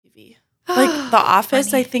The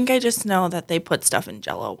Office, funny. I think I just know that they put stuff in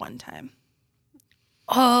Jell-O one time.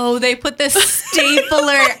 Oh, they put the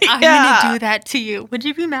stapler. I'm Yeah. going to do that to you. Would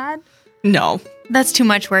you be mad? No. That's too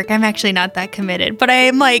much work. I'm actually not that committed, but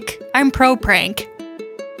I'm pro prank.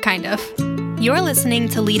 Kind of. You're listening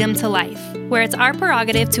to Lead 'em to Life, where it's our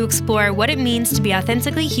prerogative to explore what it means to be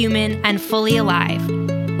authentically human and fully alive.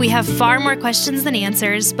 We have far more questions than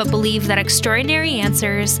answers, but believe that extraordinary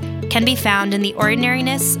answers can be found in the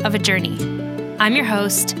ordinariness of a journey. I'm your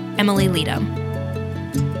host, Emily Leadham.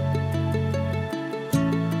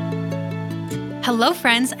 Hello,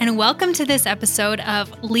 friends, and welcome to this episode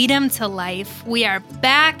of Lead 'em to Life. We are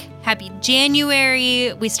back. Happy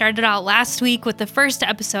January. We started out last week with the first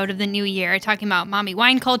episode of the new year, talking about mommy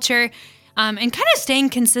wine culture, and kind of staying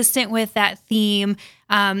consistent with that theme.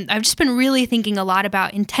 I've just been really thinking a lot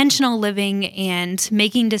about intentional living and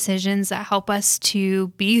making decisions that help us to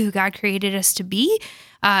be who God created us to be,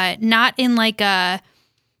 not in like a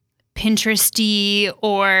Pinteresty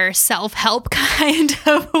or self-help kind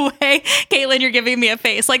of way. Caitlin, you're giving me a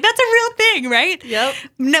face. Like, that's a real thing, right? Yep.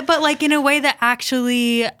 No, but like in a way that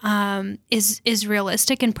actually is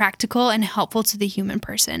realistic and practical and helpful to the human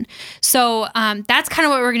person. So that's kind of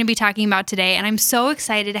what we're going to be talking about today. And I'm so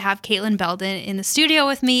excited to have Caitlin Belden in the studio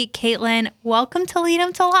with me. Caitlin, welcome to Lead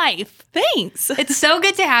 'em to Life. Thanks. It's so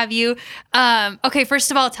good to have you. Okay,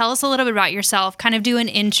 first of all, tell us a little bit about yourself. Kind of do an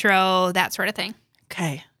intro, that sort of thing.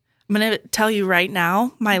 Okay. I'm going to tell you right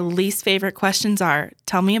now, my least favorite questions are,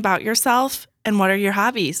 tell me about yourself and what are your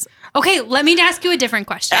hobbies? Okay, let me ask you a different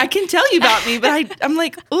question. I can tell you about me, but I'm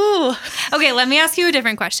like, ooh. Okay, let me ask you a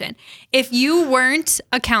different question. If you weren't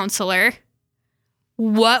a counselor,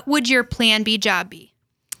 what would your plan B job be?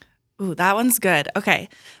 Ooh, that one's good. Okay.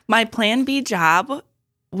 My plan B job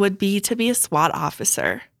would be to be a SWAT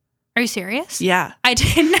officer. Are you serious? Yeah. I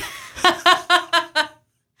didn't.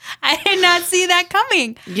 I did not see that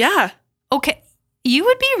coming. Yeah. Okay, you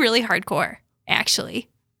would be really hardcore, actually.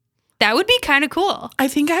 That would be kind of cool. I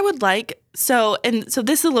think I would like, so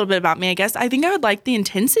this is a little bit about me, I guess. I think I would like the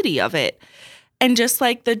intensity of it and just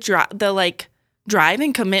like the drive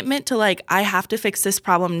and commitment to like, I have to fix this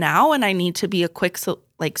problem now and I need to be a quick,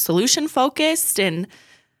 solution focused. And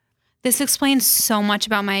This explains so much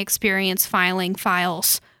about my experience filing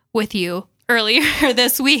files with you earlier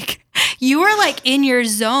this week. You were like in your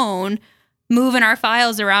zone moving our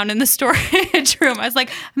files around in the storage room. I was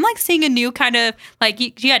like, I'm like seeing a new kind of like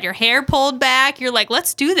you had your hair pulled back. You're like,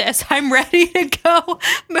 let's do this. I'm ready to go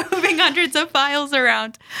moving hundreds of files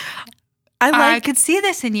around. I could see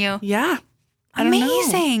this in you. Yeah. I don't know.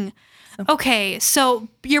 Amazing. Okay. So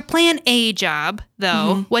your plan A job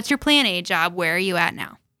though, what's your plan A job? Where are you at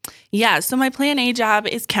now? Yeah. So my plan A job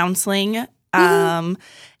is counseling.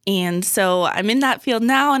 And so I'm in that field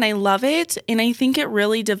now and I love it. And I think it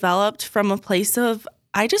really developed from a place of,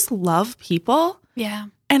 I just love people Yeah.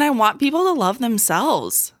 and I want people to love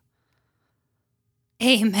themselves.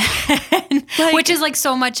 Amen. Which is like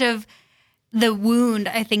so much of the wound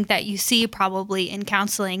I think that you see probably in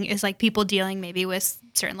counseling is like people dealing maybe with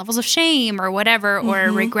certain levels of shame or whatever,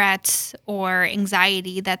 or regret or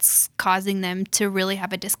anxiety that's causing them to really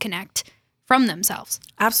have a disconnect from themselves.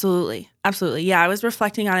 Absolutely. Absolutely. Yeah. I was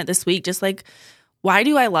reflecting on it this week, just like, why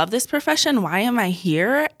do I love this profession? Why am I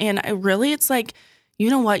here? And it's like, you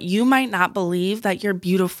know what? You might not believe that you're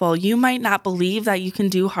beautiful. You might not believe that you can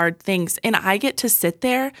do hard things. And I get to sit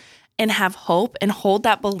there and have hope and hold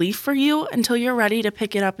that belief for you until you're ready to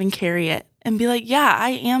pick it up and carry it and be like, yeah, I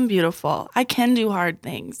am beautiful. I can do hard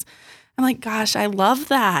things. I'm like, gosh, I love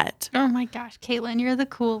that. Oh my gosh, Caitlin, you're the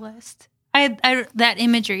coolest. That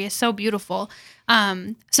imagery is so beautiful.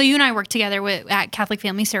 So you and I work together at Catholic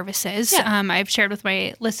Family Services. Yeah. I've shared with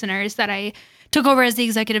my listeners that I took over as the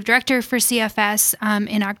executive director for CFS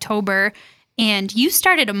in October, and you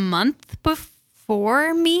started a month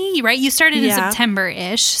before me, right? You started in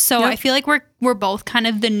September-ish. So Yep. I feel like we're both kind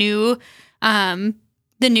of the new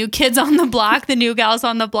kids on the block, the new gals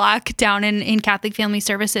on the block down in Catholic Family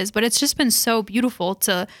Services. But it's just been so beautiful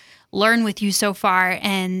to learn with you so far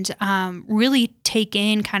and really take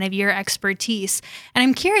in kind of your expertise. And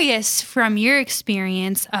I'm curious from your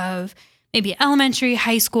experience of maybe elementary,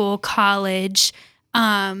 high school, college,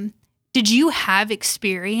 did you have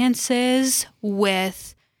experiences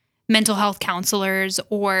with mental health counselors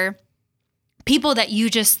or people that you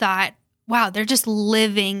just thought, wow, they're just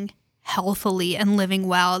living healthily and living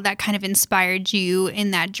well, that kind of inspired you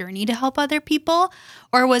in that journey to help other people?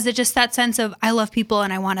 Or was it just that sense of I love people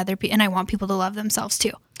and I want people to love themselves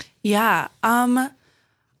too? Yeah.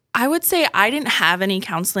 I would say I didn't have any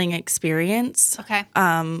counseling experience Okay.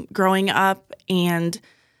 growing up, and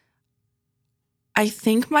I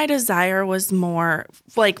think my desire was more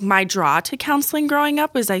like my draw to counseling growing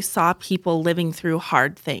up is I saw people living through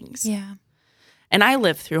hard things. Yeah. And I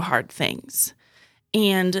lived through hard things.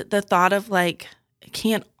 And the thought of like, it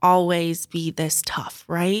can't always be this tough,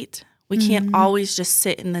 right? We can't always just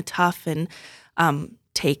sit in the tough and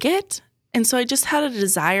take it. And so I just had a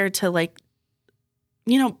desire to like,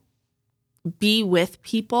 be with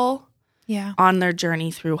people on their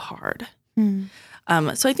journey through hard.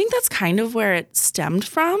 So I think that's kind of where it stemmed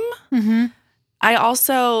from. Mm-hmm. I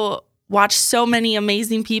also watched so many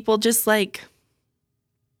amazing people just like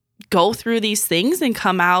go through these things and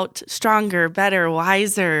come out stronger, better,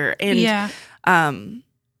 wiser. And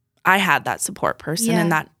I had that support person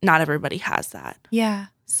and that not everybody has that. Yeah.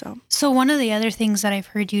 So one of the other things that I've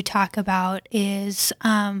heard you talk about is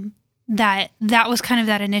that was kind of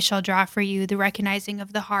that initial draw for you, the recognizing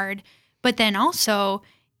of the hard, but then also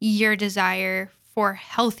your desire for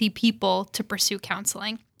healthy people to pursue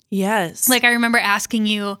counseling. Yes. Like I remember asking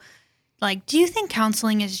you, like, do you think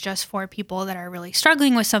counseling is just for people that are really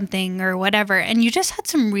struggling with something or whatever? And you just had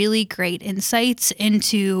some really great insights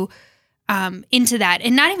into that.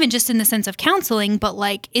 And not even just in the sense of counseling, but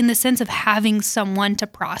like in the sense of having someone to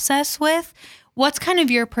process with. What's kind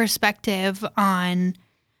of your perspective on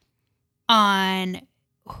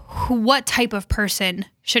what type of person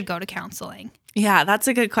should go to counseling? Yeah, that's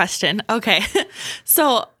a good question. Okay.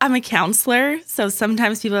 So I'm a counselor. So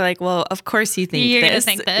sometimes people are like, well, of course you think You're this.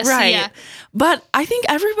 going to think this. Right. Yeah. But I think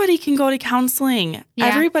everybody can go to counseling. Yeah.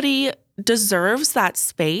 Everybody deserves that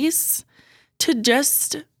space to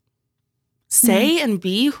just say and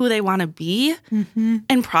be who they want to be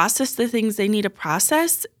and process the things they need to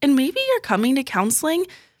process. And maybe you're coming to counseling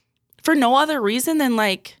for no other reason than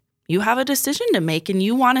like you have a decision to make and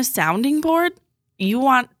you want a sounding board. You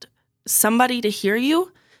want somebody to hear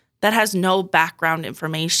you that has no background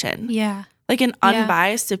information. Yeah. Like an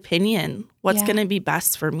unbiased opinion. What's going to be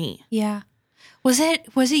best for me? Yeah. Was it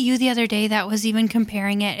you the other day that was even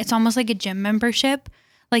comparing it? It's almost like a gym membership.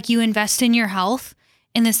 Like you invest in your health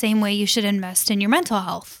in the same way you should invest in your mental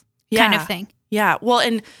health kind of thing. Yeah. Well,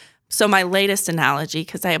 and so my latest analogy,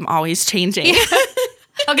 because I am always changing.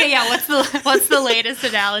 Okay, yeah. What's the latest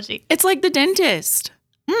analogy? It's like the dentist.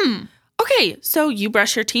 Okay, so you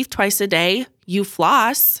brush your teeth twice a day, you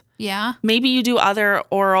floss. Yeah. Maybe you do other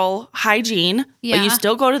oral hygiene, but you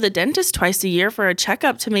still go to the dentist twice a year for a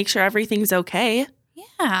checkup to make sure everything's okay.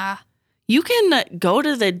 Yeah. You can go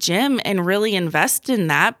to the gym and really invest in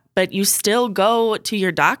that, but you still go to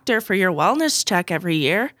your doctor for your wellness check every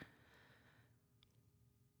year.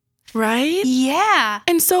 Right? Yeah.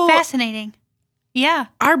 And so fascinating. Yeah.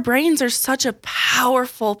 Our brains are such a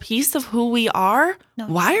powerful piece of who we are.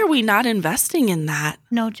 Why are we not investing in that?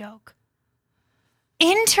 No joke.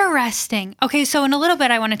 Interesting. Okay, so in a little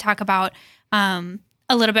bit, I want to talk about a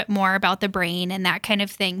little bit more about the brain and that kind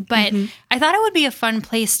of thing. But I thought it would be a fun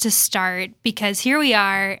place to start because here we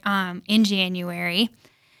are in January.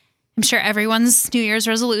 I'm sure everyone's New Year's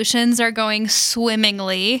resolutions are going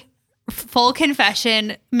swimmingly. Full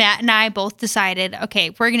confession, Matt and I both decided, okay,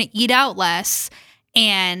 we're going to eat out less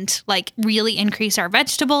and like really increase our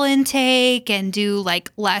vegetable intake and do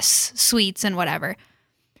like less sweets and whatever.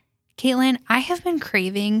 Caitlin, I have been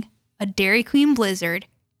craving a Dairy Queen Blizzard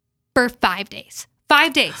for 5 days.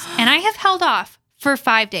 5 days. And I have held off for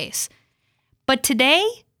 5 days. But today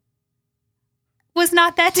was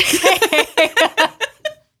not that day.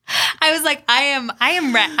 I was like, I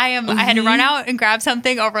had to run out and grab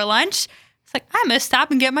something over lunch. It's like, I'm going to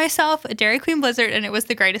stop and get myself a Dairy Queen Blizzard. And it was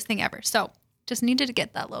the greatest thing ever. So just needed to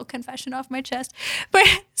get that little confession off my chest. But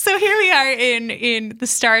so here we are in the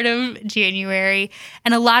start of January.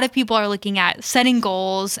 And a lot of people are looking at setting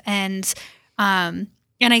goals and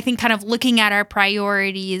I think kind of looking at our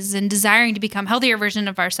priorities and desiring to become a healthier version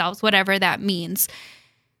of ourselves, whatever that means.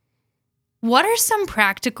 What are some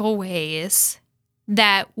practical ways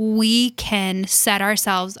that we can set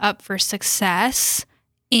ourselves up for success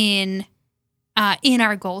in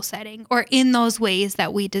our goal setting or in those ways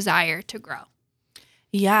that we desire to grow?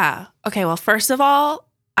 Yeah. Okay. Well, first of all,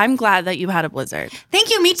 I'm glad that you had a Blizzard. Thank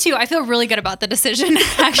you. Me too. I feel really good about the decision,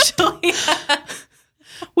 actually.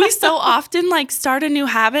 We so often like start a new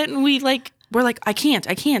habit and we're like, I can't.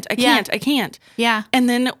 Yeah. And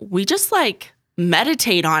then we just like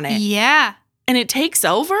meditate on it. Yeah. And it takes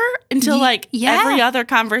over until like every other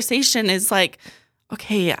conversation is like,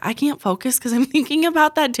 okay, I can't focus because I'm thinking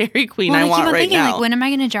about that Dairy Queen I want right now. Like, when am I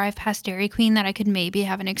going to drive past Dairy Queen that I could maybe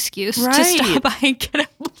have an excuse to stop by and get a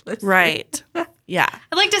Blizzard? Right. Yeah.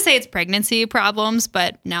 I'd like to say it's pregnancy problems,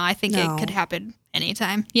 but no, I think it could happen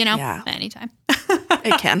anytime, anytime.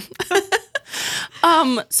 It can.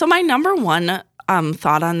 So my number one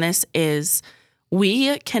thought on this is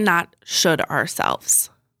we cannot should ourselves.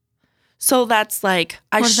 So that's like,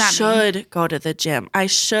 I should go to the gym. I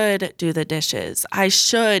should do the dishes. I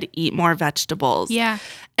should eat more vegetables. Yeah.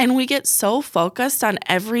 And we get so focused on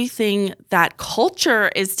everything that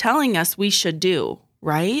culture is telling us we should do,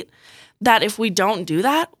 right? That if we don't do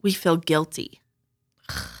that, we feel guilty.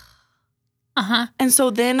 Uh-huh. And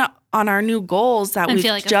so then on our new goals that we've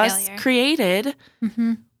like just created,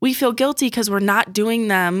 we feel guilty because we're not doing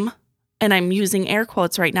them, and I'm using air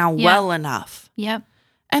quotes right now, well enough. Yep.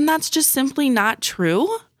 And that's just simply not true.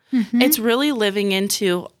 It's really living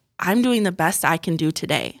into, I'm doing the best I can do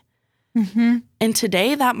today. And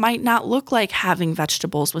today that might not look like having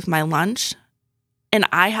vegetables with my lunch. And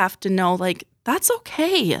I have to know, like, that's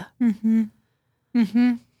okay.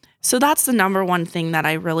 So that's the number one thing that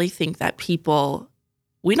I really think that people,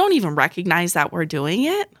 we don't even recognize that we're doing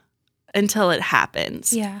it until it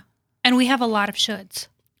happens. Yeah. And we have a lot of shoulds.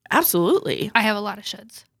 Absolutely. I have a lot of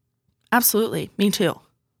shoulds. Absolutely. Me too.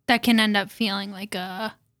 That can end up feeling like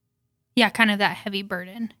kind of that heavy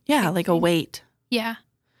burden. Yeah, like a weight. Yeah.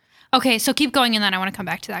 Okay, so keep going, and then I want to come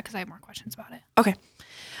back to that because I have more questions about it. Okay.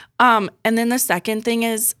 And then the second thing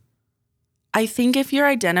is, I think if you're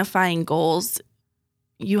identifying goals,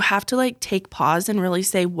 you have to like take pause and really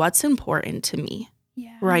say, what's important to me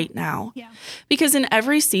right now? Yeah. Because in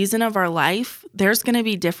every season of our life, there's going to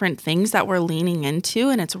be different things that we're leaning into,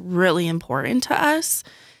 and it's really important to us.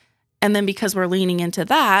 And then because we're leaning into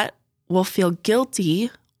that, we'll feel guilty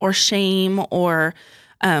or shame or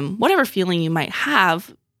whatever feeling you might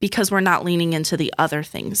have because we're not leaning into the other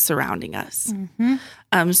things surrounding us.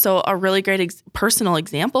 So a really great personal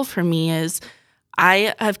example for me is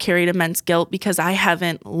I have carried immense guilt because I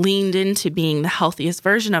haven't leaned into being the healthiest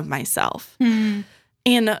version of myself.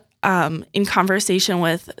 And in conversation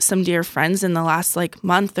with some dear friends in the last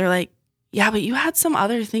month, they're like, yeah, but you had some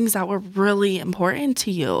other things that were really important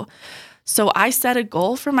to you. So I set a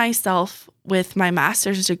goal for myself with my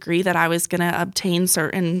master's degree that I was going to obtain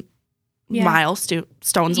certain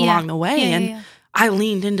milestones along the way. I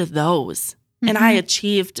leaned into those and I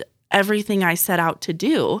achieved everything I set out to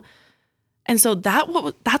do. And so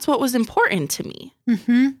that's what was important to me.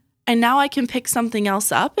 And now I can pick something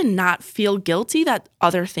else up and not feel guilty that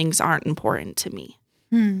other things aren't important to me.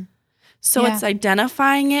 So it's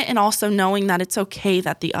identifying it and also knowing that it's okay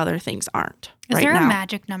that the other things aren't. Is there a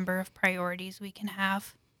magic number of priorities we can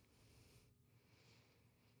have?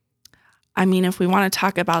 I mean, if we want to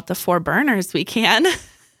talk about the 4 burners, we can.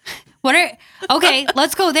 Okay,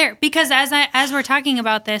 let's go there. Because as we're talking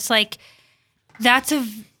about this, that's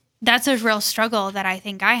a real struggle that I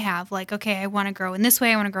think I have. Okay, I want to grow in this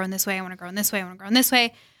way. I want to grow in this way. I want to grow in this way. I want to grow in this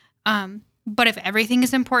way. But if everything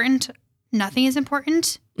is important, nothing is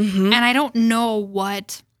important. And I don't know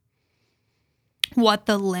what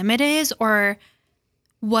the limit is or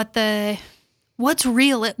what's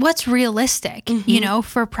realistic,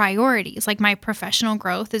 for priorities. Like my professional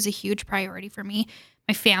growth is a huge priority for me.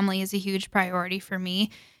 My family is a huge priority for me.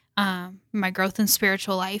 My growth in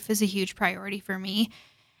spiritual life is a huge priority for me.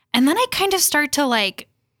 And then I kind of start to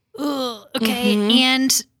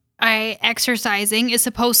and exercising is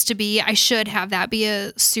supposed to be, I should have that be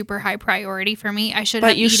a super high priority for me. I should,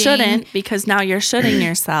 but you shouldn't, because now you're shoulding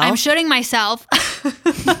yourself. I'm shoulding myself,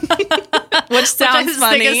 which sounds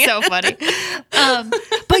funny. Think is so funny.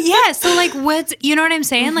 But yeah, so what's, you know what I'm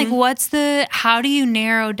saying? How do you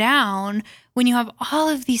narrow down when you have all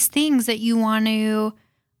of these things that you want to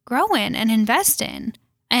grow in and invest in?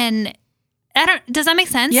 And does that make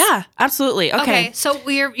sense? Yeah, absolutely. Okay. So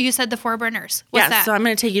you said the 4 burners. What's that? So I'm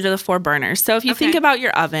going to take you to the 4 burners. So if you think about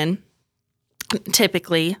your oven,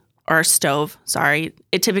 typically, or stove, sorry,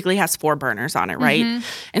 it typically has 4 burners on it, right?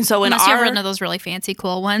 And so unless you have one of those really fancy,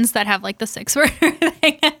 cool ones that have the 6 burner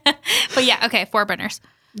thing. But yeah, okay, 4 burners.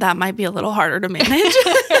 That might be a little harder to manage.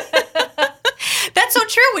 That's so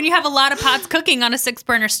true. When you have a lot of pots cooking on a 6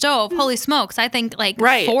 burner stove, holy smokes, I think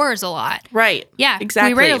 4 is a lot. Right. Yeah,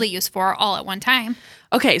 exactly. We rarely use 4 all at one time.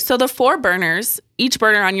 Okay, so the 4 burners, each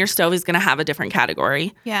burner on your stove is going to have a different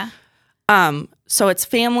category. Yeah. So it's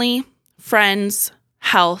family, friends,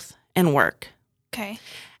 health, and work. Okay.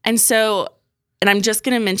 And I'm just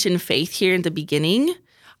going to mention faith here in the beginning.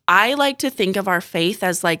 I like to think of our faith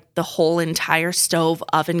as the whole entire stove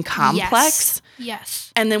oven complex.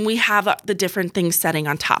 Yes. And then we have the different things setting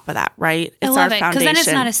on top of that, right? It's our foundation. Because then it's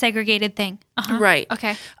not a segregated thing. Right.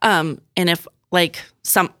 Okay. And if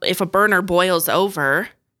if a burner boils over,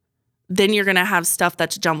 then you're going to have stuff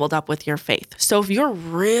that's jumbled up with your faith. So if you're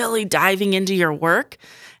really diving into your work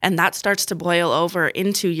and that starts to boil over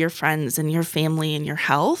into your friends and your family and your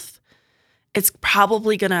health, it's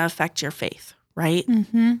probably going to affect your faith, right?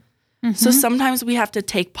 Mm-hmm. Mm-hmm. So sometimes we have to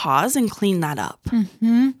take pause and clean that up.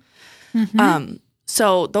 Mm-hmm. Mm-hmm.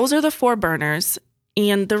 So those are the 4 burners.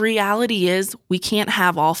 And the reality is we can't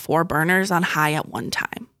have all 4 burners on high at one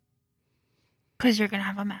time. Because you're going to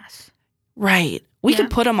have a mess. Right. We could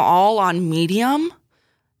put them all on medium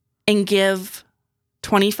and give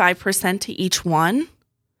 25% to each one,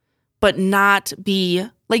 but not be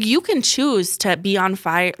like, you can choose to be on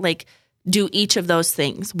fire, like do each of those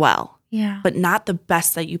things well, but not the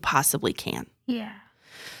best that you possibly can. Yeah.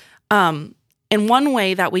 And one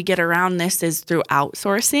way that we get around this is through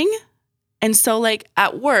outsourcing. And so like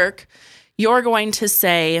at work, you're going to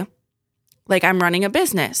say, like, I'm running a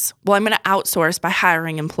business. Well, I'm going to outsource by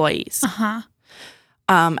hiring employees. Uh-huh.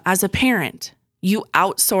 As a parent, you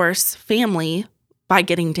outsource family by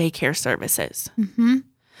getting daycare services. Mm-hmm.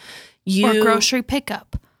 Or grocery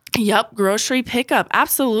pickup. Yep, grocery pickup.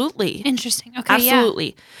 Absolutely. Interesting. Okay,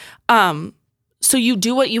 absolutely. So you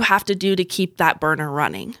do what you have to do to keep that burner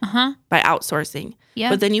running by outsourcing. Yeah.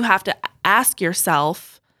 But then you have to ask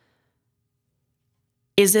yourself,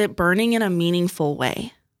 is it burning in a meaningful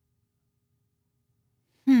way?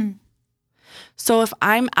 So if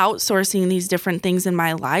I'm outsourcing these different things in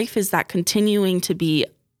my life, is that continuing to be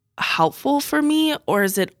helpful for me, or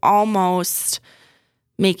is it almost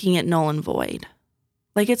making it null and void?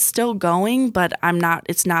 Like it's still going, but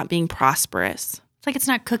it's not being prosperous. It's like it's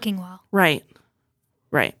not cooking well. Right.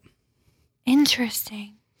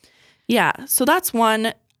 Interesting. Yeah. So that's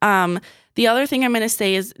one. The other thing I'm going to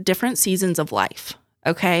say is different seasons of life.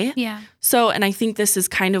 Okay. Yeah. So, and I think this is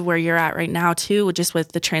kind of where you're at right now too, just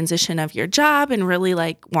with the transition of your job and really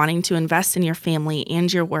like wanting to invest in your family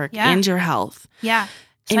and your work and your health. Yeah.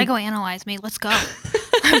 Psychoanalyze me. Let's go.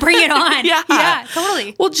 Bring it on. Yeah,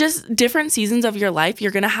 totally. Well, just different seasons of your life, you're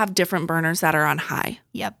going to have different burners that are on high.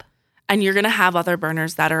 Yep. And you're going to have other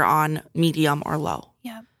burners that are on medium or low.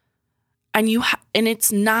 Yep. And and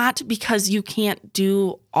it's not because you can't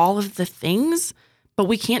do all of the things, but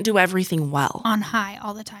we can't do everything well. On high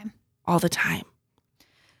all the time. All the time.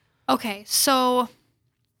 Okay, so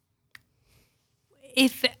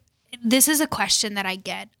if this is a question that I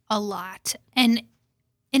get a lot, and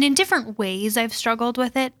in different ways I've struggled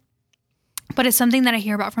with it, but it's something that I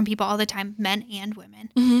hear about from people all the time, men and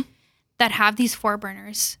women, that have these 4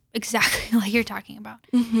 burners, exactly like you're talking about.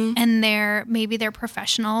 And maybe their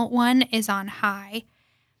professional one is on high,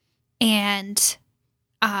 and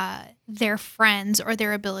their friends or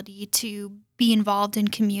their ability to be involved in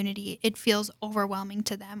community, it feels overwhelming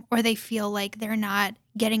to them, or they feel like they're not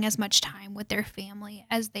getting as much time with their family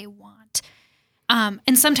as they want.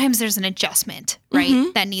 And sometimes there's an adjustment,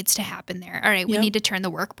 right, that needs to happen there. All right, we need to turn the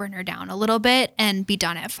work burner down a little bit and be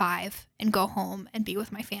done at 5 and go home and be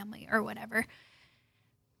with my family or whatever.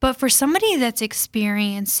 But for somebody that's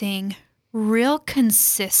experiencing real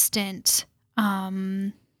consistent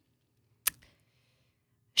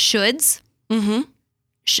shoulds,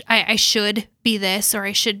 I should be this, or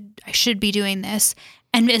I should be doing this,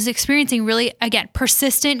 and is experiencing really, again,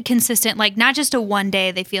 persistent, consistent, like not just a one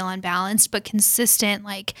day they feel unbalanced, but consistent,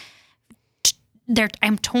 like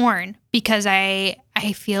I'm torn because I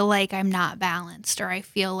feel like I'm not balanced, or I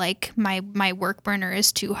feel like my work burner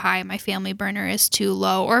is too high, my family burner is too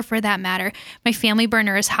low, or for that matter, my family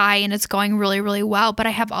burner is high and it's going really, really well, but I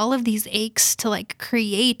have all of these aches to like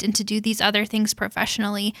create and to do these other things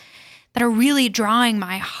professionally that are really drawing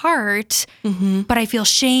my heart, but I feel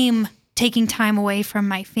shame taking time away from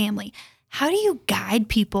my family. How do you guide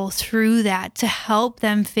people through that to help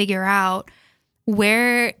them figure out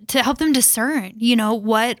to help them discern,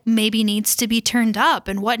 what maybe needs to be turned up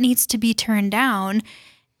and what needs to be turned down,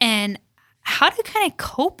 and how to kind of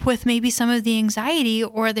cope with maybe some of the anxiety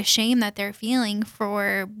or the shame that they're feeling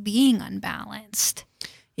for being unbalanced?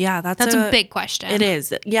 Yeah, that's a big question. It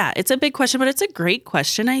is. Yeah, it's a big question, but it's a great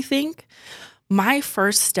question, I think. My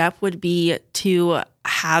first step would be to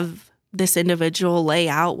have this individual lay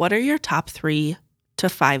out, what are your top 3 to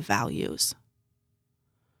 5 values?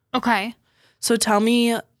 Okay. So tell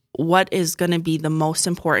me what is going to be the most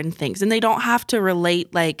important things. And they don't have to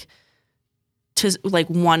relate to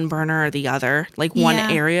one burner or the other, one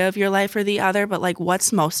area of your life or the other, but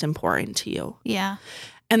what's most important to you? Yeah.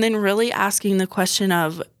 And then really asking the question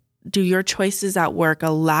of, do your choices at work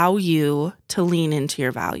allow you to lean into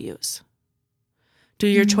your values? Do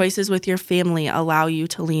your choices with your family allow you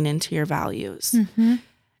to lean into your values? And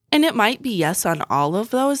it might be yes on all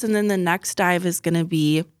of those. And then the next dive is going to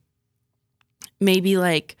be maybe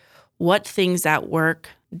what things at work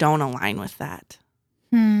don't align with that.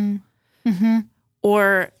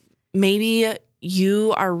 Or maybe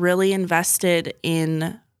you are really invested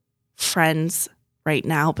in friends right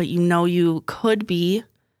now, but you could be,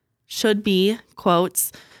 should be,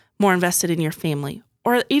 quotes, more invested in your family.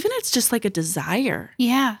 Or even it's just like a desire.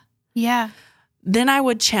 Yeah. Yeah. Then I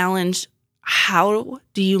would challenge, how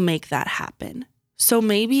do you make that happen? So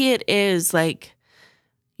maybe it is like,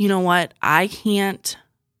 you know what? I can't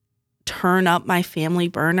turn up my family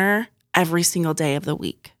burner every single day of the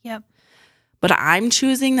week. Yep. But I'm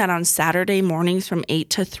choosing that on Saturday mornings from 8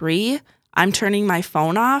 to 3, I'm turning my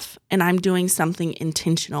phone off and I'm doing something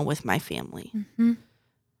intentional with my family. Mm-hmm.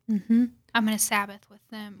 Mm-hmm. I'm going to Sabbath with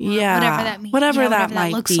them. Or Yeah. Whatever that means. Whatever that that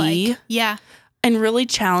might looks be. like. Yeah. And really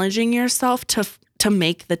challenging yourself to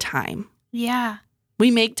make the time. Yeah. We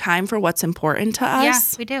make time for what's important to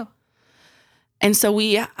us. Yeah, we do. And so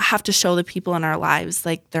we have to show the people in our lives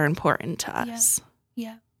like they're important to us.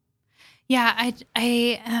 Yeah. Yeah.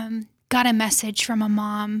 I got a message from a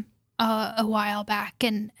mom a while back,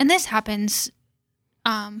 and this happens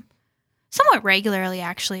somewhat regularly,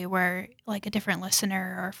 actually, where like a different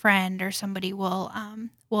listener or a friend or somebody will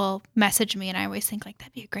message me, and I always think like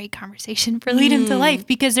that'd be a great conversation for Lead Into Life,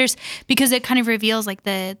 because it kind of reveals like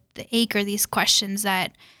the ache or these questions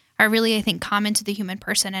that are really, I think, common to the human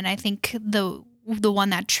person. And I think the one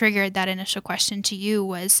that triggered that initial question to you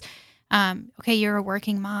was, okay, you're a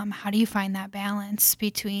working mom. How do you find that balance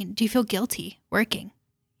between, do you feel guilty working?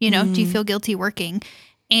 Do you feel guilty working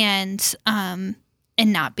and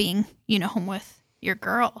not being, home with your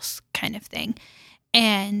girls kind of thing.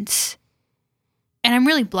 And I'm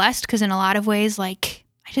really blessed because in a lot of ways, like,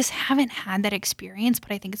 I just haven't had that experience,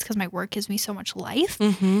 but I think it's because my work gives me so much life.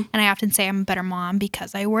 Mm-hmm. And I often say I'm a better mom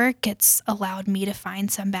because I work. It's allowed me to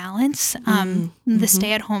find some balance. The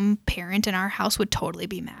stay-at-home parent in our house would totally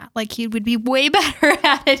be mad. Like, he would be way better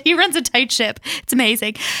at it. He runs a tight ship. It's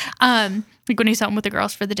amazing. Like when he's home with the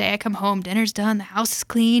girls for the day, I come home, dinner's done, the house is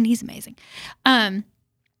clean. He's amazing.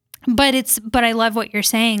 But I love what you're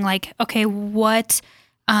saying. Like, okay, what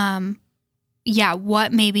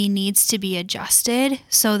maybe needs to be adjusted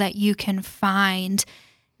so that you can find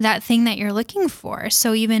that thing that you're looking for.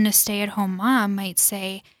 So even a stay-at-home mom might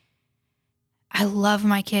say, I love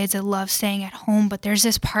my kids, I love staying at home, but there's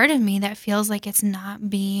this part of me that feels like it's not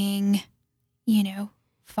being,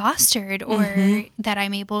 fostered or that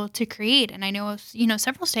I'm able to create. And I know of,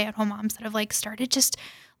 several stay-at-home moms that have like started just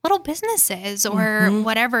little businesses or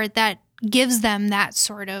whatever that gives them that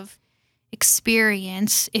sort of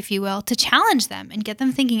experience, if you will, to challenge them and get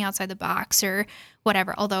them thinking outside the box or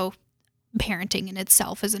whatever. Although parenting in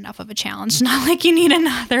itself is enough of a challenge, not like you need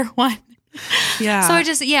another one. Yeah. So I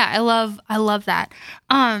love that.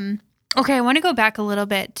 Okay, I want to go back a little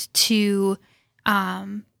bit to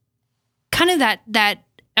kind of that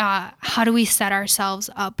how do we set ourselves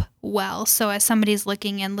up well? So as somebody's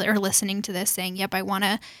looking or listening to this saying, yep, I want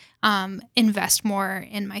to invest more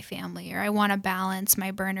in my family, or I want to balance my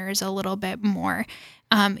burners a little bit more.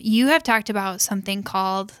 You have talked about something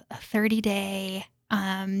called a 30-day,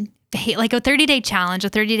 like a 30-day challenge, a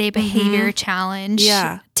 30-day behavior challenge.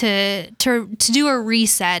 Yeah. To do a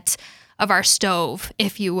reset of our stove,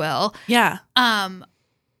 if you will. Yeah. How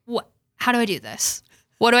do I do this?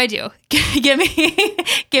 What do I do? give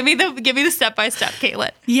me the step-by-step,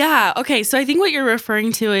 Caitlin. Yeah. Okay. So I think what you're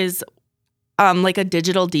referring to is like a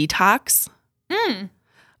digital detox that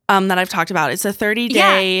I've talked about. It's a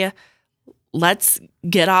 30-day, let's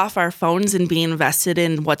get off our phones and be invested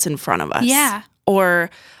in what's in front of us. Yeah.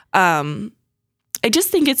 Or I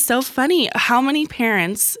just think it's so funny how many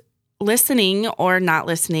parents listening or not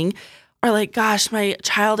listening are like, gosh, my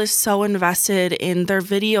child is so invested in their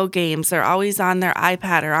video games. They're always on their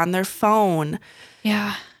iPad or on their phone.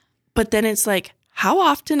 Yeah. But then it's like, how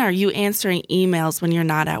often are you answering emails when you're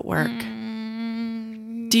not at work?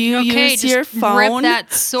 Do you use your phone? Rip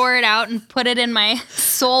that sword out and put it in my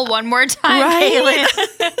soul one more time, right? Caitlin.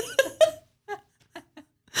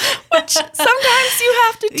 Which sometimes you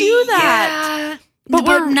have to do that. Yeah.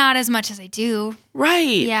 But not as much as I do. Right.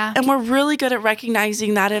 Yeah. And we're really good at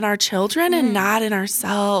recognizing that in our children and not in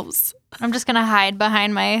ourselves. I'm just going to hide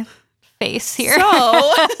behind my face here. So,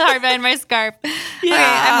 hide behind my scarf. Yeah. Okay,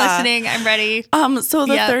 I'm listening. I'm ready. So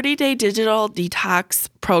the 30-day digital detox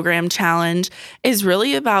program challenge is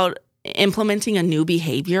really about implementing a new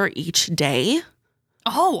behavior each day.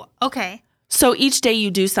 Oh, okay. So each day you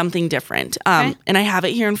do something different. And I have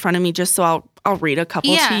it here in front of me just so I'll read a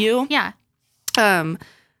couple to you. Yeah. I'm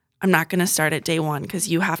not going to start at day 1 because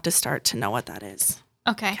you have to start to know what that is.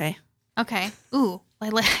 Okay. Ooh,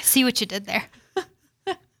 I see what you did there.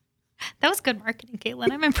 That was good marketing, Caitlin.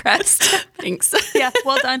 I'm impressed. Thanks. Yeah,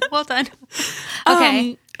 well done.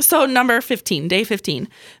 Okay. So number 15, day 15,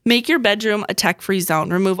 make your bedroom a tech-free zone.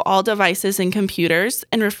 Remove all devices and computers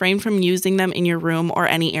and refrain from using them in your room or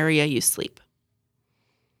any area you sleep.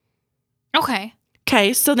 Okay.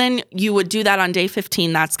 Okay, so then you would do that on day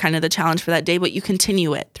 15. That's kind of the challenge for that day, but you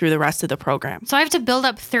continue it through the rest of the program. So I have to build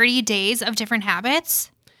up 30 days of different habits?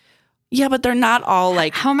 Yeah, but they're not all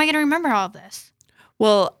like... How am I going to remember all of this?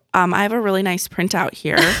 Well, I have a really nice printout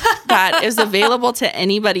here that is available to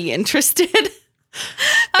anybody interested.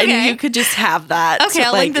 And you could just have that. Okay,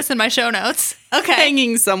 I'll link this in my show notes. Okay.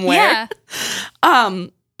 Hanging somewhere. Yeah.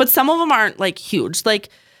 But some of them aren't like huge. Like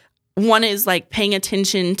one is like paying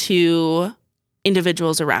attention to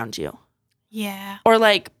individuals around you. Yeah. Or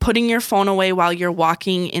like putting your phone away while you're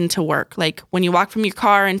walking into work. Like when you walk from your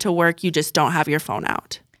car into work, you just don't have your phone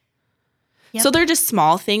out. Yep. So they're just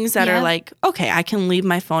small things that are like, okay, I can leave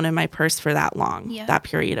my phone in my purse for that long, that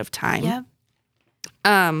period of time. Yep.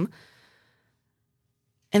 And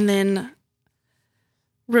then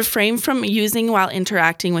refrain from using while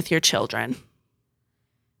interacting with your children.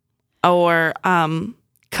 Or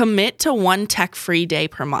commit to one tech-free day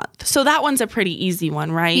per month. So that one's a pretty easy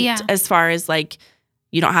one, right? Yeah. As far as like,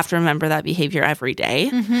 you don't have to remember that behavior every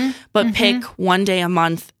day, but pick one day a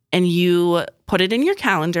month and you put it in your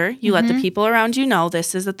calendar. You let the people around you know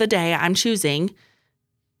this is the day I'm choosing.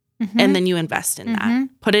 And then you invest in that.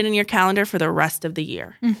 Put it in your calendar for the rest of the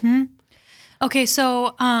year. Okay,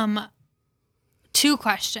 so 2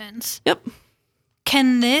 questions. Yep.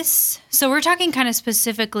 So we're talking kind of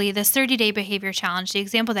specifically, this 30-day behavior challenge, the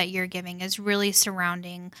example that you're giving is really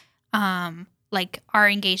surrounding like our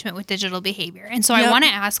engagement with digital behavior. And so I want to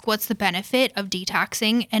ask, what's the benefit of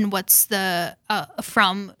detoxing and what's the,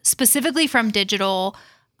 specifically from digital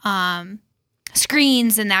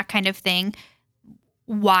screens and that kind of thing,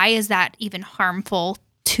 why is that even harmful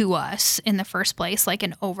to us in the first place, like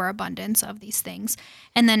an overabundance of these things?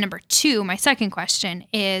 And then number 2, my second question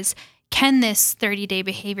is, can this 30-day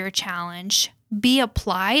behavior challenge be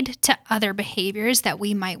applied to other behaviors that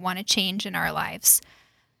we might want to change in our lives?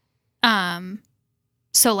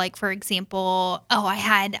 So like, for example, I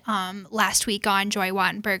had last week on Joy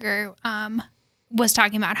Wattenberger was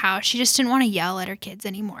talking about how she just didn't want to yell at her kids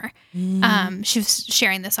anymore. She was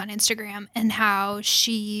sharing this on Instagram and how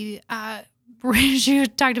she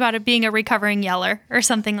talked about it being a recovering yeller or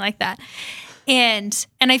something like that. And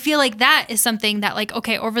I feel like that is something that like,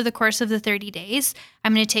 okay, over the course of the 30 days,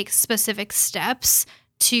 I'm going to take specific steps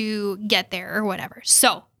to get there or whatever.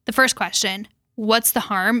 So the first question, what's the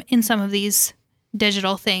harm in some of these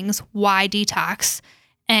digital things? Why detox?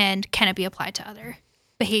 And can it be applied to other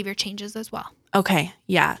behavior changes as well? Okay.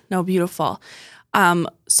 Yeah. No, beautiful.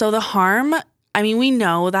 So the harm, I mean, we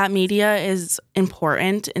know that media is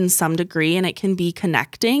important in some degree and it can be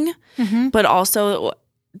connecting, but also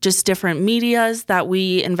just different medias that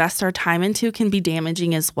we invest our time into can be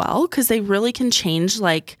damaging as well because they really can change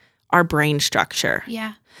like our brain structure.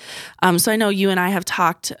 Yeah. So I know you and I have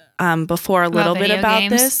talked before a little bit about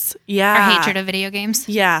this. Yeah. Our hatred of video games.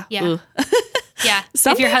 Yeah. Yeah. Yeah.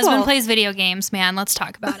 If your husband plays video games, man, let's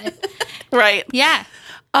talk about it. Right. Yeah.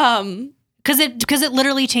 Because it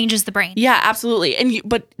literally changes the brain. Yeah, absolutely.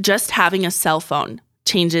 But just having a cell phone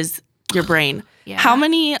changes your brain. Yeah. How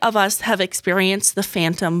many of us have experienced the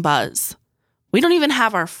phantom buzz? We don't even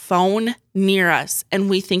have our phone near us and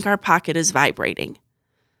we think our pocket is vibrating.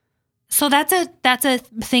 So that's a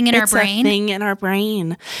thing in our brain? It's a thing in our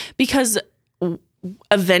brain because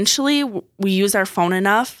eventually we use our phone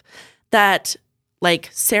enough that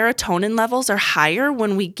like serotonin levels are higher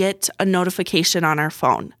when we get a notification on our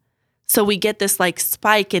phone. So we get this like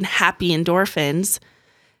spike in happy endorphins.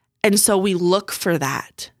 And so we look for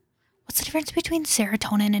that. What's the difference between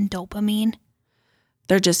serotonin and dopamine?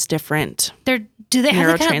 They're just different. Do they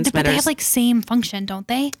have neurotransmitters. But they have like same function, don't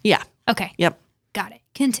they? Yeah. Okay. Yep. Got it.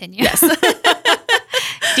 Continue. Yes.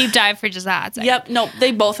 Deep dive for just that. Yep. No,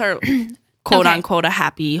 they both are quote unquote a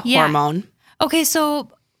happy hormone. Okay. So,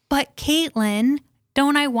 but Caitlin,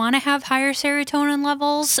 don't I want to have higher serotonin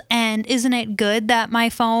levels? And isn't it good that my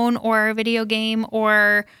phone or a video game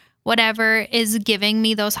or whatever is giving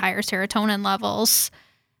me those higher serotonin levels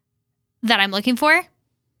that I'm looking for?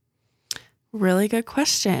 Really good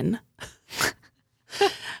question.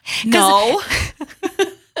 No.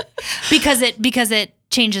 because it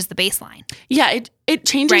changes the baseline. Yeah, it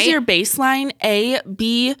changes right? your baseline. A,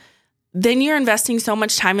 B, then you're investing so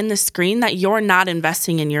much time in the screen that you're not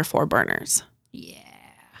investing in your 4 burners. Yeah.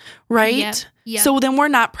 Right? Yep. So then we're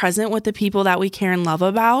not present with the people that we care and love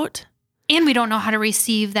about. And we don't know how to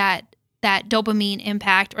receive that dopamine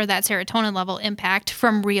impact or that serotonin level impact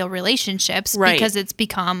from real relationships because it's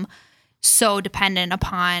become so dependent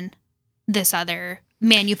upon this other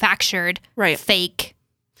manufactured, Right. fake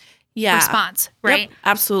Yeah. response, right? Yep,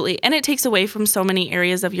 absolutely. And it takes away from so many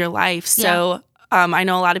areas of your life. So I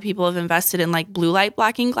know a lot of people have invested in like blue light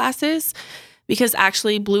blocking glasses because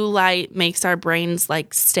actually blue light makes our brains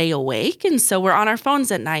like stay awake. And so we're on our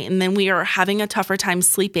phones at night and then we are having a tougher time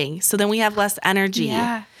sleeping. So then we have less energy.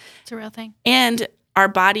 Yeah, it's a real thing. And our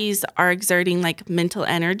bodies are exerting like mental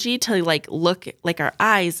energy to like look like our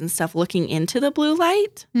eyes and stuff looking into the blue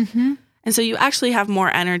light. Mm-hmm. And so you actually have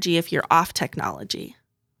more energy if you're off technology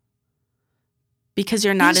because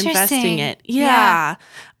you're not investing it. Yeah.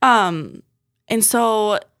 And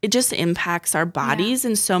so it just impacts our bodies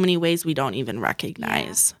in so many ways we don't even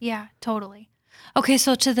recognize. Yeah, totally. Okay,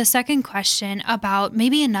 so to the second question about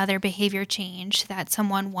maybe another behavior change that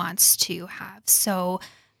someone wants to have. So,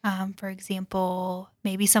 for example,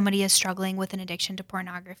 maybe somebody is struggling with an addiction to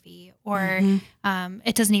pornography, or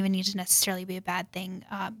it doesn't even need to necessarily be a bad thing.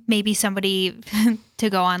 Maybe somebody, to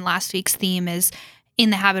go on last week's theme, is in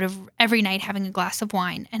the habit of every night having a glass of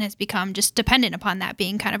wine and has become just dependent upon that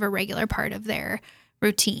being kind of a regular part of their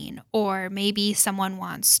routine. Or maybe someone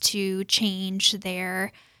wants to change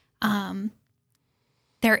their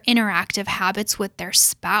interactive habits with their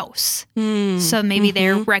spouse. So maybe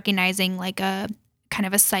they're recognizing like a kind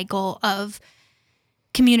of a cycle of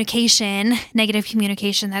communication, negative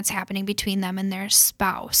communication that's happening between them and their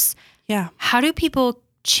spouse. Yeah. How do people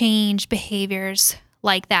change behaviors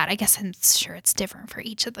like that? I guess I'm sure it's different for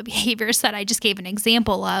each of the behaviors that I just gave an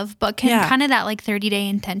example of, but can kind of that like 30-day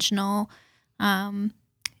intentional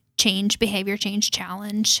behavior change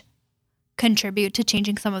challenge contribute to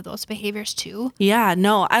changing some of those behaviors too? Yeah,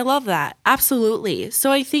 no, I love that. Absolutely.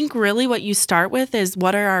 So I think really what you start with is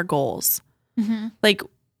what are our goals? Like,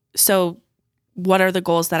 so what are the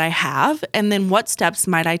goals that I have? And then what steps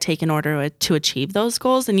might I take in order to achieve those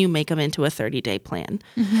goals? And you make them into a 30-day plan.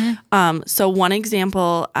 So one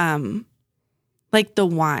example, like the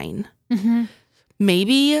wine.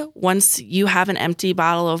 Maybe once you have an empty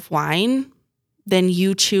bottle of wine, then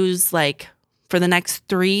you choose like for the next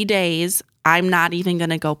 3 days, I'm not even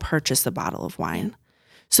going to go purchase a bottle of wine.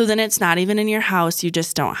 So then it's not even in your house. You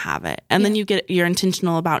just don't have it. And then you're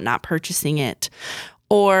intentional about not purchasing it.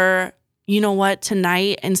 Or, you know what,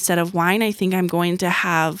 tonight, instead of wine, I think I'm going to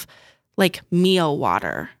have like meal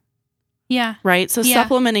water. Yeah. Right? So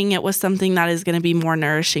supplementing it with something that is going to be more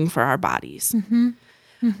nourishing for our bodies.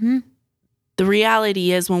 The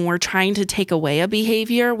reality is when we're trying to take away a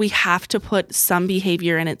behavior, we have to put some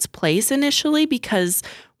behavior in its place initially because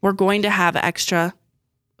we're going to have extra.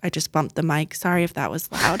 I just bumped the mic. Sorry if that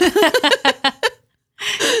was loud.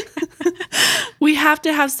 We have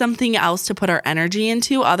to have something else to put our energy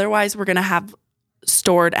into. Otherwise, we're going to have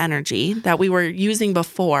stored energy that we were using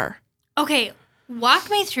before. Okay, walk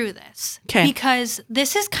me through this. Okay. Because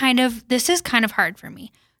this is kind of hard for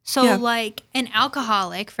me. So like an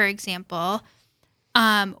alcoholic, for example,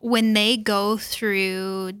 when they go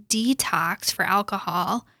through detox for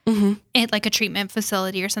alcohol at like a treatment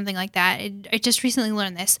facility or something like that, I just recently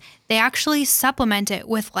learned this. They actually supplement it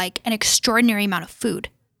with like an extraordinary amount of food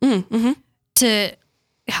to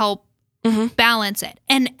help balance it.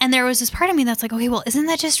 And there was this part of me that's like, okay, well, isn't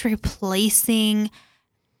that just replacing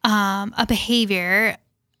a behavior,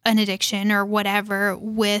 an addiction or whatever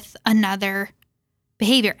with another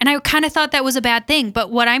behavior? And I kind of thought that was a bad thing. But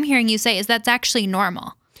what I'm hearing you say is that's actually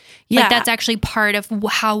normal. Yeah. Like that's actually part of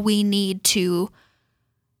how we need to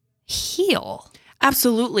heal.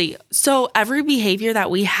 Absolutely. So every behavior that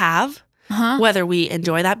we have, whether we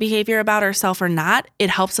enjoy that behavior about ourselves or not, it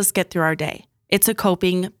helps us get through our day. It's a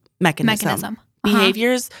coping mechanism.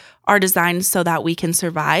 Behaviors are designed so that we can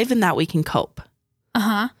survive and that we can cope.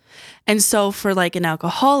 And so for like an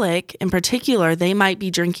alcoholic in particular, they might be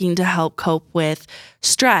drinking to help cope with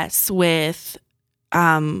stress, with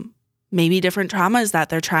maybe different traumas that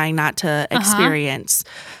they're trying not to experience.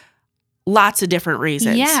 Lots of different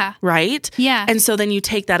reasons. Yeah. Right? Yeah. And so then you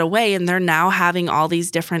take that away and they're now having all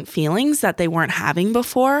these different feelings that they weren't having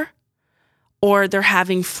before, or they're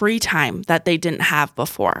having free time that they didn't have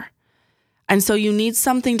before. And so you need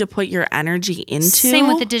something to put your energy into. Same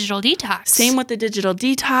with the digital detox. Same with the digital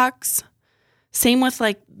detox. Same with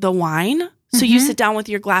like the wine. So you sit down with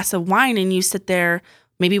your glass of wine and you sit there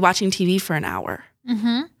maybe watching TV for an hour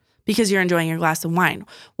because you're enjoying your glass of wine.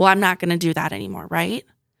 Well, I'm not going to do that anymore, right?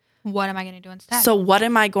 What am I going to do instead? So what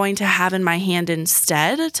am I going to have in my hand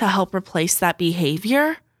instead to help replace that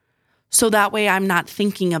behavior? So that way I'm not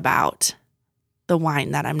thinking about the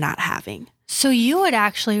wine that I'm not having. So you would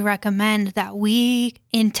actually recommend that we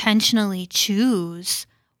intentionally choose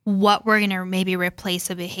what we're going to maybe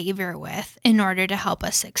replace a behavior with in order to help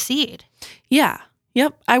us succeed. Yeah.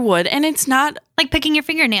 Yep, I would. And it's not Like picking your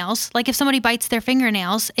fingernails. Like if somebody bites their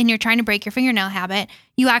fingernails and you're trying to break your fingernail habit,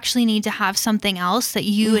 you actually need to have something else that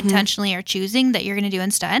you intentionally are choosing that you're going to do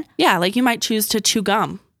instead. Yeah, like you might choose to chew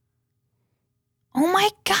gum. Oh my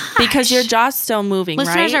gosh. Because your jaw's still moving,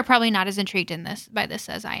 Listeners right? are probably not as intrigued by this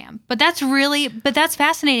as I am. But that's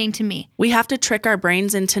fascinating to me. We have to trick our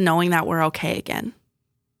brains into knowing that we're okay again.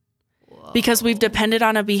 Because we've depended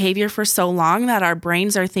on a behavior for so long that our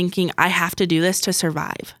brains are thinking, I have to do this to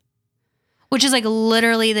survive. Which is like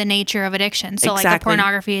literally the nature of addiction. So like a Exactly.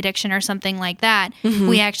 pornography addiction or something like that,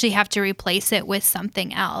 we actually have to replace it with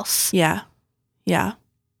something else Yeah. Yeah.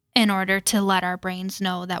 in order to let our brains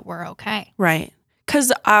know that we're okay. Right.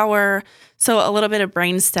 Because so a little bit of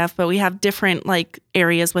brain stuff, but we have different like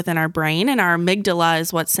areas within our brain, and our amygdala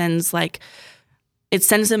is what sends it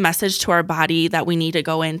sends a message to our body that we need to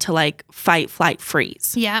go into like fight, flight,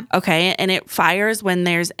 freeze. Yeah. Okay. And it fires when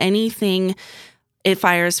there's anything. It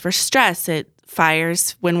fires for stress. It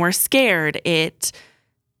fires when we're scared.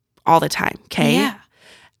 All the time. Okay. Yeah.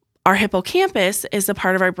 Our hippocampus is the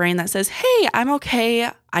part of our brain that says, hey, I'm okay.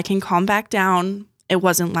 I can calm back down. It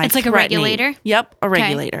wasn't It's like a regulator? Yep, a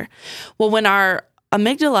regulator. Well, when our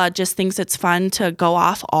amygdala just thinks it's fun to go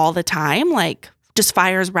off all the time, like just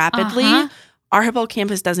fires rapidly, our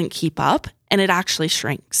hippocampus doesn't keep up and it actually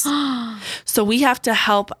shrinks. So we have to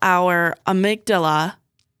help our amygdala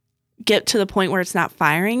get to the point where it's not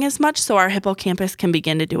firing as much so our hippocampus can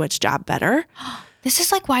begin to do its job better. This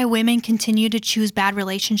is like why women continue to choose bad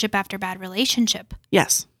relationship after bad relationship.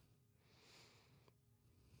 Yes.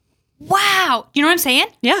 Wow. You know what I'm saying?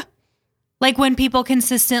 Yeah. Like when people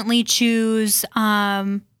consistently choose,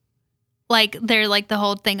 like they're like the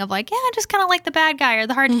whole thing of like, yeah, I just kind of like the bad guy or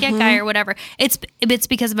the hard to get guy or whatever. It's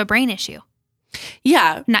because of a brain issue.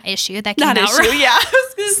 Yeah. Not issue. That came Not out issue. wrong. Yeah. I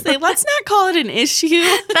was going to say, let's not call it an issue.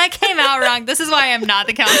 That came out wrong. This is why I'm not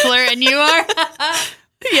the counselor and you are.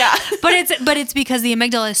 Yeah. But it's because the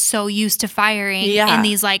amygdala is so used to firing in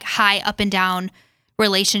these like high up and down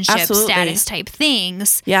relationship Absolutely. status type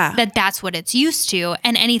things. Yeah. That's what it's used to.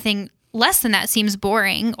 And anything less than that seems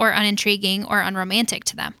boring or unintriguing or unromantic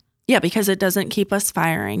to them. Yeah, because it doesn't keep us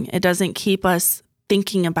firing. It doesn't keep us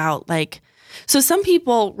thinking about so some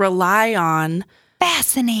people rely on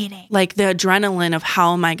Fascinating. like the adrenaline of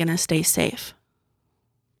how am I going to stay safe?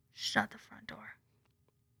 Shut the front door.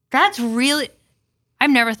 That's really, I've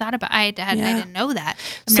never thought about, I didn't know that.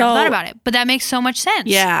 I've never thought about it, but that makes so much sense.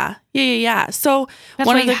 Yeah. So That's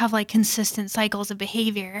one why of you the have like consistent cycles of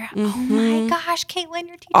behavior. Oh my gosh, Caitlin,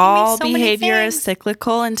 you're teaching all me so many behavior things. is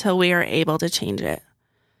cyclical until we are able to change it.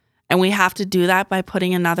 And we have to do that by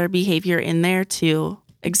putting another behavior in there to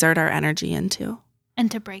exert our energy into.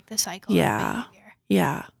 And to break the cycle Yeah. of behavior.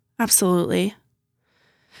 Yeah, absolutely.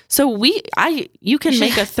 So you can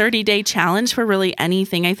make a 30-day challenge for really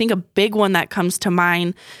anything. I think a big one that comes to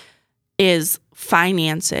mind is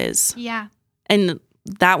finances. Yeah. And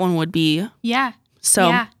that one would be, Yeah. so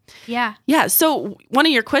Yeah. yeah. So one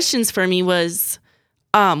of your questions for me was,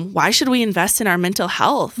 why should we invest in our mental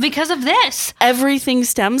health? Because of this. Everything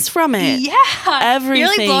stems from it. Yeah. Everything. You're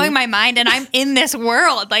really blowing my mind, and I'm in this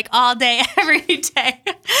world like all day, every day.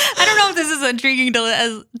 I don't know if this is intriguing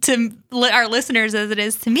to our listeners as it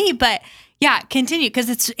is to me, but yeah, continue, because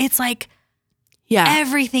it's like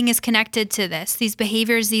everything is connected to this. These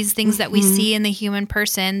behaviors, these things that we see in the human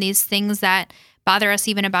person, these things that bother us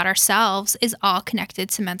even about ourselves is all connected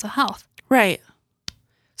to mental health. Right.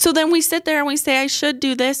 So then we sit there and we say, I should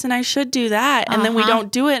do this and I should do that. And then we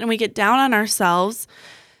don't do it and we get down on ourselves.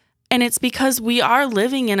 And it's because we are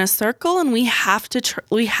living in a circle and we have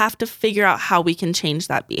to figure out how we can change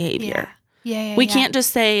that behavior. Yeah. We can't just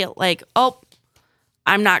say like, oh,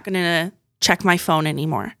 I'm not going to check my phone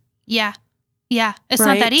anymore. Yeah. It's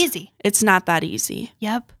not that easy. It's not that easy.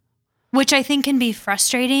 Yep. Which I think can be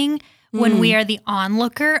frustrating when we are the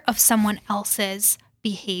onlooker of someone else's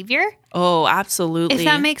behavior. Oh, absolutely. If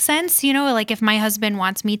that makes sense. You know, like if my husband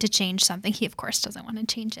wants me to change something, he of course doesn't want to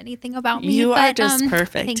change anything about me. You are just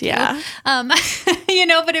perfect. Thank yeah.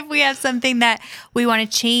 You. But if we have something that we want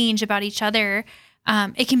to change about each other,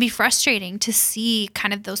 it can be frustrating to see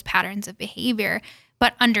kind of those patterns of behavior.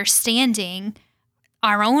 But understanding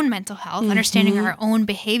our own mental health, understanding our own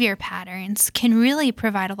behavior patterns can really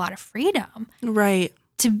provide a lot of freedom. Right.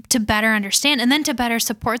 To better understand and then to better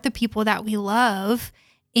support the people that we love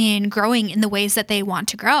in growing in the ways that they want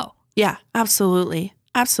to grow. Yeah, absolutely.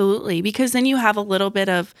 Absolutely. Because then you have a little bit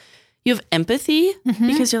of, you have empathy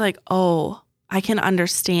because you're like, oh, I can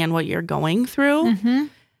understand what you're going through.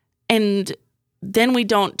 And then we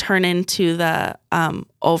don't turn into the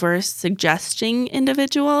over suggesting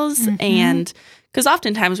individuals. And because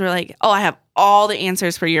oftentimes we're like, oh, all the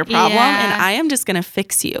answers for your problem Yeah. and I am just going to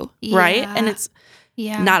fix you. Right. Yeah. And it's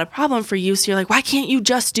Yeah. not a problem for you. So you're like, why can't you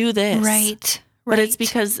just do this? Right. But it's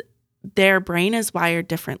because their brain is wired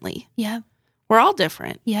differently. Yep. We're all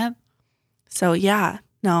different. Yep. So yeah,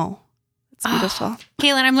 no, it's beautiful.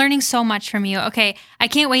 Caitlin, I'm learning so much from you. Okay, I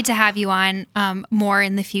can't wait to have you on more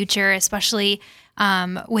in the future, especially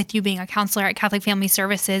with you being a counselor at Catholic Family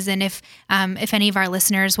Services. And if any of our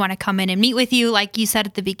listeners want to come in and meet with you, like you said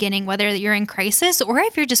at the beginning, whether you're in crisis or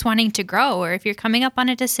if you're just wanting to grow, or if you're coming up on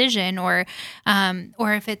a decision, or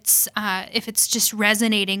if it's just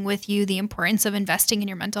resonating with you, the importance of investing in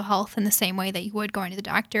your mental health in the same way that you would going to the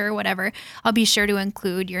doctor or whatever, I'll be sure to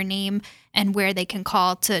include your name and where they can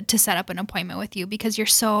call to set up an appointment with you, because we're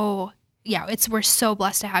so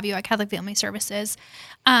blessed to have you at Catholic Family Services.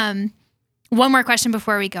 One more question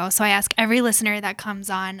before we go. So I ask every listener that comes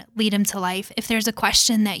on Lead 'em to Life if there's a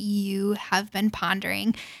question that you have been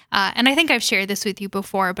pondering. And I think I've shared this with you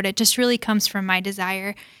before, but it just really comes from my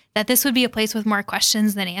desire that this would be a place with more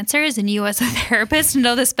questions than answers. And you as a therapist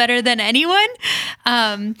know this better than anyone.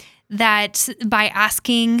 That by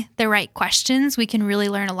asking the right questions, we can really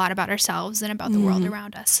learn a lot about ourselves and about the world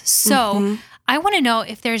around us. So I want to know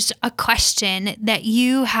if there's a question that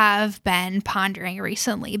you have been pondering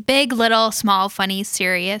recently. Big, little, small, funny,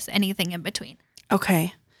 serious, anything in between.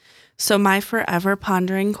 Okay. So my forever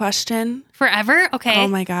pondering question. Forever? Okay. Oh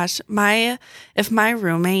my gosh. If my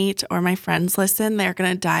roommate or my friends listen, they're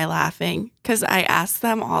going to die laughing because I ask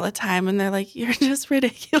them all the time and they're like, you're just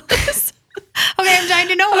ridiculous. Okay, I'm dying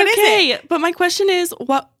to know. What is it? But my question is,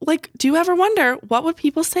 do you ever wonder what would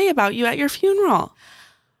people say about you at your funeral?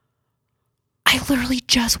 I literally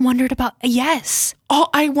just wondered about, yes. Oh,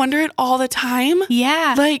 I wonder it all the time.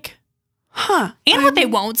 Yeah. And what they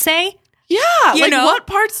won't say. Yeah. You know? What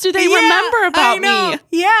parts do they remember about me?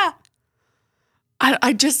 Yeah.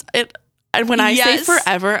 When I say Yes.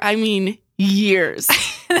 forever, I mean years.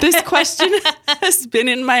 This question has been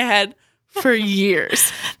in my head for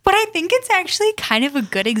years. But I think it's actually kind of a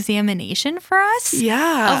good examination for us.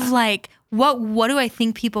 Yeah. Of what do I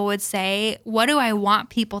think people would say? What do I want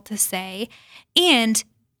people to say? And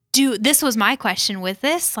this was my question with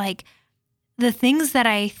this, the things that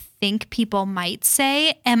I think people might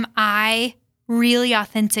say, am I really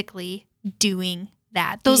authentically doing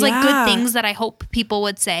that? Those good things that I hope people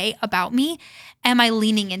would say about me. Am I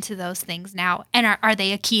leaning into those things now? And are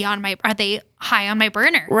they are they high on my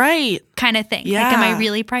burner? Right. Kind of thing. Yeah. Am I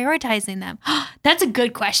really prioritizing them? That's a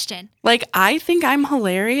good question. I think I'm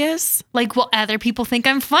hilarious. Will other people think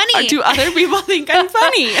I'm funny? Do other people think I'm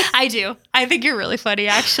funny? I do. I think you're really funny,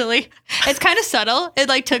 actually. It's kind of subtle. It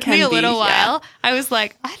took Can me a be, little yeah. while. I was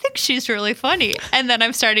like, I think she's really funny. And then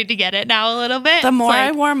I'm starting to get it now a little bit. The more It's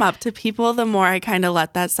I warm up to people, the more I kind of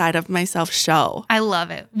let that side of myself show. I love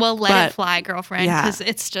it. Well, let it fly, girlfriend, yeah. because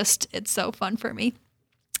it's so fun for me.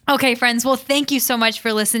 Okay, friends. Well, thank you so much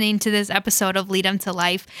for listening to this episode of Lead 'em to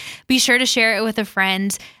Life. Be sure to share it with a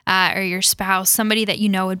friend or your spouse, somebody that you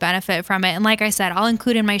know would benefit from it. And like I said, I'll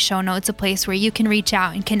include in my show notes a place where you can reach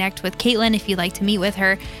out and connect with Caitlin if you'd like to meet with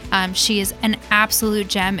her. She is an absolute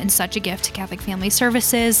gem and such a gift to Catholic Family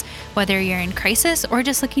Services, whether you're in crisis or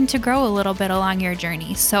just looking to grow a little bit along your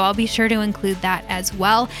journey. So I'll be sure to include that as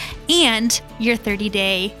well. And your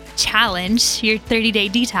 30-day challenge, your 30-day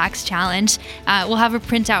detox challenge. We'll have a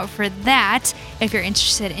printout for that if you're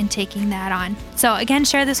interested in taking that on. So again,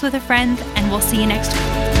 share this with a friend and we'll see you next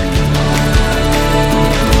week.